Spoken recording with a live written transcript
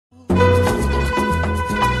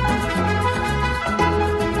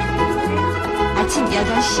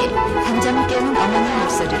시 잠잠 깨운 어머니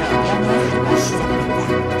목소리로 영화가 시작합니다.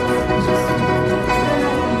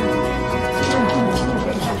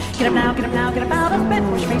 Get up now, get up now, get up out of bed.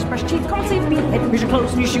 Wash your face, brush your teeth, comb, sleep, be head. Here's your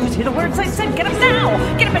clothes and your shoes. Hear the words I said. Get up now,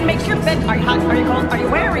 get up and make your bed. Are you hot? Are you cold? Are you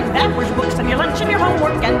wearing that? Where's your books and your lunch and your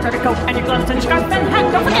homework? And grab your coat and your gloves and your scarf and hat.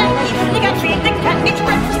 Don't forget, you got to feed the cat. Each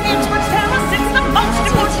breakfast the experts tell us it's the most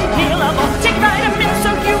important meal of all. Take vitamins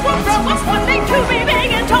so you won't grow up one day to be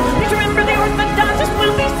big and tall. Please remember the orthodontist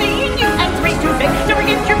will be seeing you at 3 too big. Don't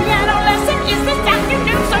forget your piano lesson is this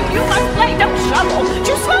afternoon, so you must play. Don't shovel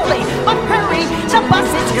too slowly, but hurry. The bus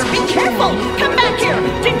is here. Be careful. Come back here.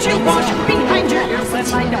 Didn't you wash behind your ears?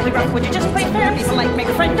 Let's lie down, rough. Would you just play fair? Be polite, make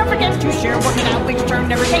a friend. Don't forget to share. Working out each turn.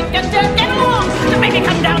 Never take a dead. Get along. Just make me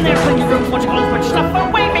come down there. Clean your room. Wash your clothes. Put your stuff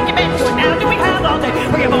away. Make your bed. Do it now. Do we have all day?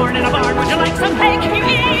 Were you born in a barn? Would you like some hay? Can you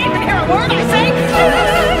even hear a word I say?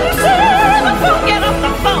 Answer the phone. Get off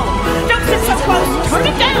the phone. Don't sit so close.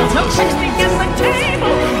 Turn it down. No texting at the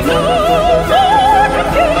table. No more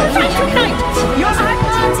computers tonight. Your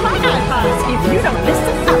iPods, my iPods. If you don't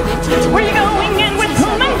listen up, where you going and with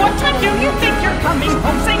whom and what time do you think you're coming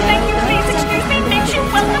home? Say thank you, please, excuse me, makes you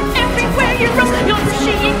welcome everywhere you roam. You'll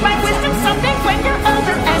appreciate my wisdom someday when you're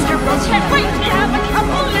older and you're grown. Can't wait to have a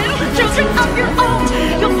couple little children of your own.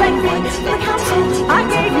 You'll thank me for the counsel I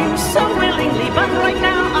gave you so willingly, but right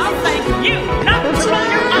now I'll thank you not to roll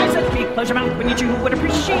your eyes at me. Close your mouth when you chew, would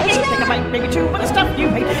appreciate it. Take a bite, maybe two, but the stuff you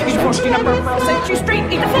hate. Use your fork, number, I'll set you straight.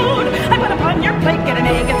 Eat the food I put upon your plate. Get an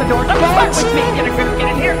egg at the door. Don't start with me. Get a grip, get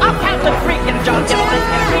in here. I'll count to 3. Get a job, get a life,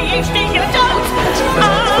 get a PhD, get a dose.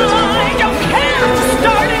 I don't care.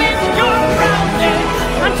 Start it in your grounded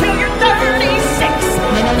until you're 36.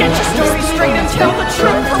 Get your story straight and tell the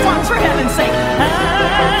truth for once, for heaven's sake.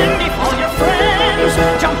 And if all your friends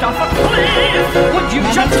jumped off a cliff, would you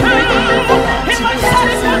jump too? If I said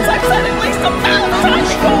it once, I've said it at least 1,000 times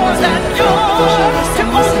before that you're too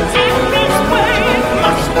old and this way. It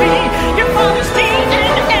must be your father's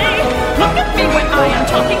DNA. Look at me when I am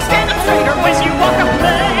talking. Stand up straighter when you walk a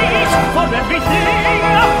place. For everything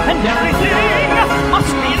and everything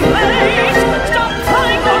must be in place. Stop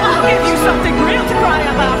crying or I'll give you something real to cry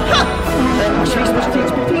about. Huh. Wash your face, wash your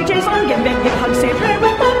teeth, put PJs on, get in bed, get hugs, say a prayer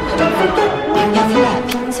with mom. Don't forget. 영화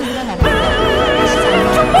평소보다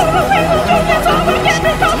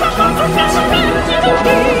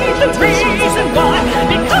The reason why,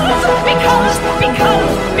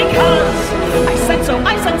 because I said so,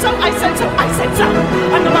 I said so, I said so, I said so.